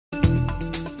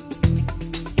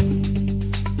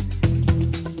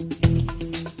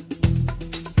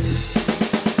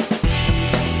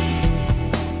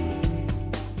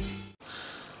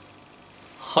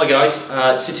Hi guys,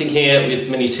 sitting here with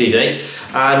my new TV,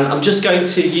 and I'm just going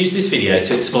to use this video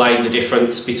to explain the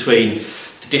difference between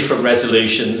the different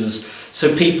resolutions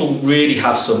so people really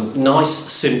have some nice,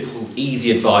 simple,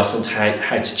 easy advice on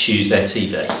how to choose their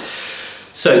TV.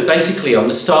 So basically I'm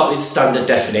going to start with standard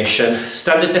definition.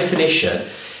 Standard definition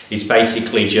is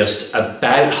basically just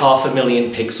about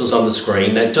 500,000 pixels on the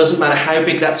screen. Now it doesn't matter how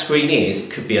big that screen is,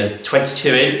 it could be a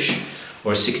 22-inch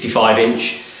or a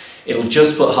 65-inch. It'll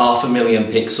just put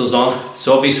 500,000 pixels on.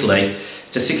 So obviously, if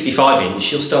it's a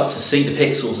 65-inch, you'll start to see the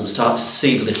pixels and start to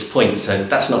see the little points, so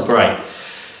that's not great.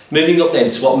 Moving up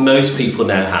then to what most people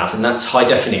now have, and that's high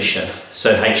definition,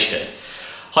 so HD.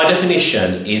 High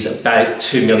definition is about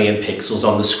 2 million pixels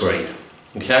on the screen,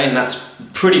 okay, and that's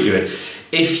pretty good.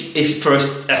 If for a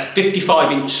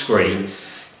 55-inch screen,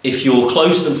 if you're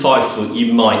closer than 5 foot,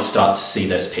 you might start to see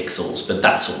those pixels, but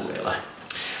that's all really.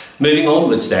 Moving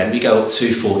onwards then, we go up to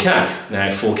 4K. Now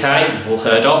 4K, you've all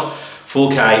heard of.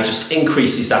 4K just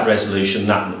increases that resolution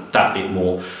that bit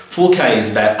more. 4K is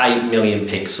about 8 million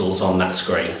pixels on that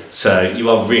screen. So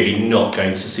you are really not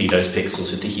going to see those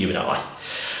pixels with the human eye,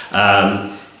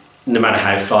 no matter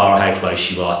how far or how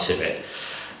close you are to it.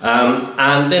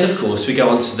 And then of course we go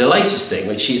on to the latest thing,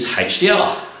 which is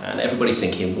HDR. And everybody's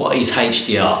thinking, what is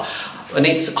HDR? And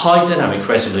it's high dynamic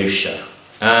resolution.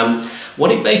 What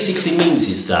it basically means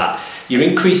is that you're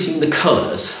increasing the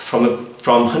colours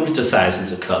from hundreds of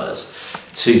thousands of colours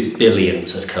to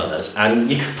billions of colours, and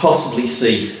you could possibly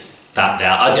see that there.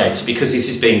 I doubt it because this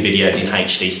is being videoed in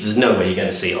HD, so there's no way you're going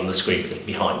to see it on the screen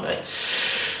behind me.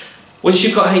 Once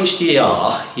you've got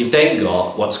HDR, you've then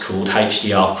got what's called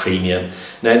HDR Premium.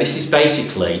 Now this is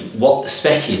basically what the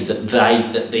spec is that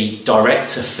the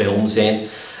director films in,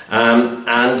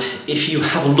 and if you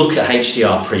have a look at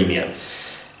HDR Premium,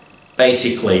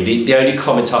 basically, the only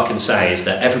comment I can say is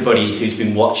that everybody who's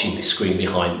been watching this screen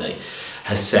behind me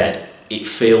has said it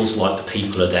feels like the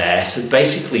people are there. So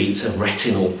basically, it's a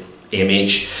retinal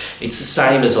image. It's the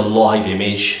same as a live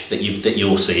image that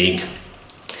you're seeing.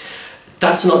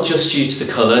 That's not just due to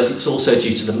the colours, it's also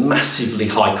due to the massively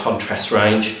high contrast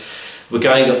range. We're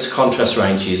going up to contrast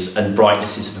ranges and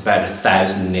brightnesses of about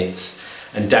 1,000 nits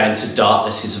and down to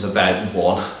darknesses of about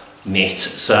 1 nit.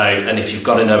 So, and if you've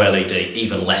got an OLED,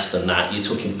 even less than that, you're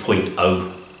talking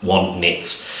 0.01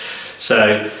 nits.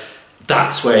 So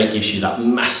that's where it gives you that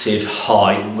massive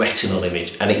high retinal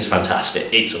image, and it's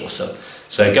fantastic, it's awesome.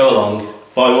 So go along,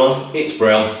 buy one, it's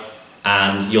brilliant,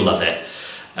 and you'll love it.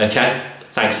 Okay,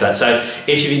 thanks for that. So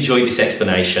if you've enjoyed this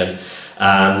explanation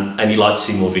and you'd like to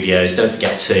see more videos, don't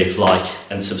forget to like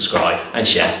and subscribe and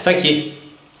share. Thank you.